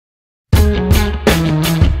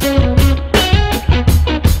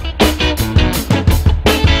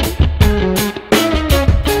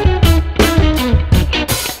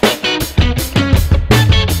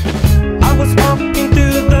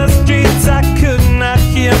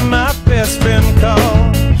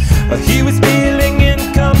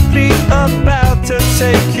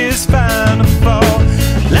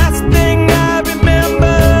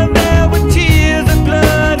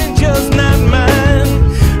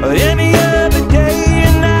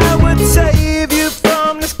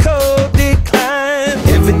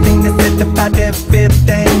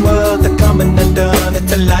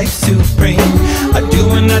supreme. I do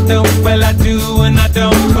and I don't, well I do and I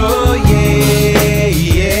don't, oh yeah,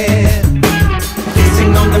 yeah.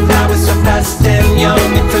 Kissing on the flowers so fast and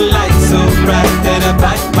young, it's a light so bright that I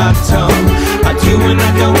bite my tongue. I do and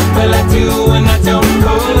I don't, well I do and I don't,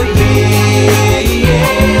 oh yeah,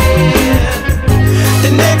 yeah.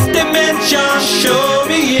 The next dimension, show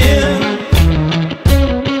me in.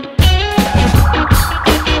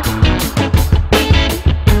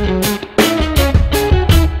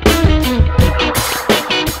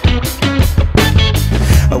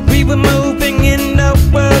 We were moving in a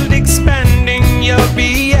world, expanding your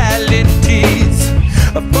realities.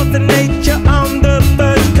 For the nature on the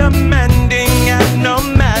verge, commanding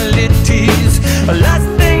abnormalities. Last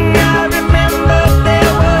thing I remember,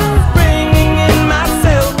 there was ringing in my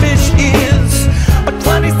selfish ears.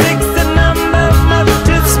 26, a number much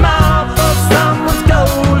too small for someone's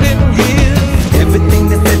golden years. Everything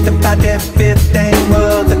they said about everything,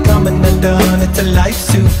 well, they're coming undone. It's a life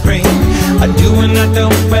supreme. I do and I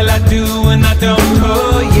don't, well I do and I don't,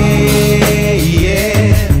 oh yeah,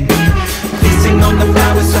 yeah. Kissing on the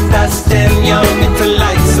flowers so fast and young, it's a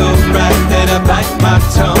light so bright that I bite my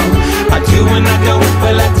tongue. I do and I don't.